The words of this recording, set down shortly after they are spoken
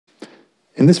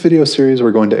In this video series,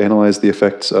 we're going to analyze the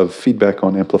effects of feedback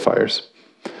on amplifiers,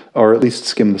 or at least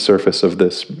skim the surface of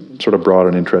this sort of broad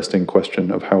and interesting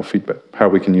question of how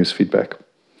we can use feedback.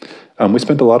 We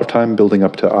spent a lot of time building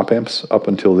up to op-amps up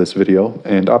until this video,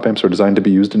 and op-amps are designed to be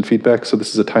used in feedback, so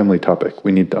this is a timely topic.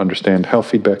 We need to understand how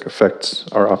feedback affects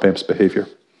our op-amps' behavior.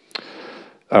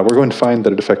 We're going to find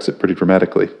that it affects it pretty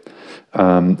dramatically,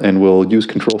 and we'll use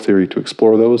control theory to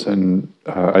explore those and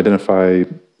identify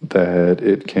that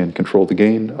it can control the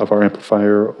gain of our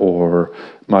amplifier or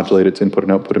modulate its input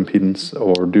and output impedance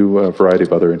or do a variety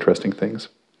of other interesting things.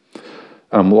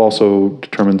 We'll also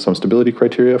determine some stability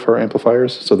criteria for our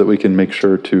amplifiers so that we can make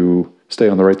sure to stay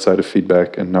on the right side of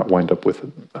feedback and not wind up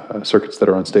with circuits that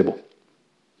are unstable.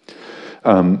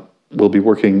 We'll be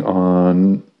working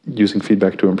on using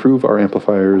feedback to improve our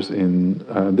amplifiers in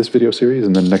this video series,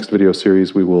 and then next video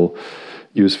series we will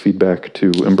use feedback to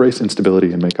embrace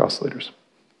instability and make oscillators.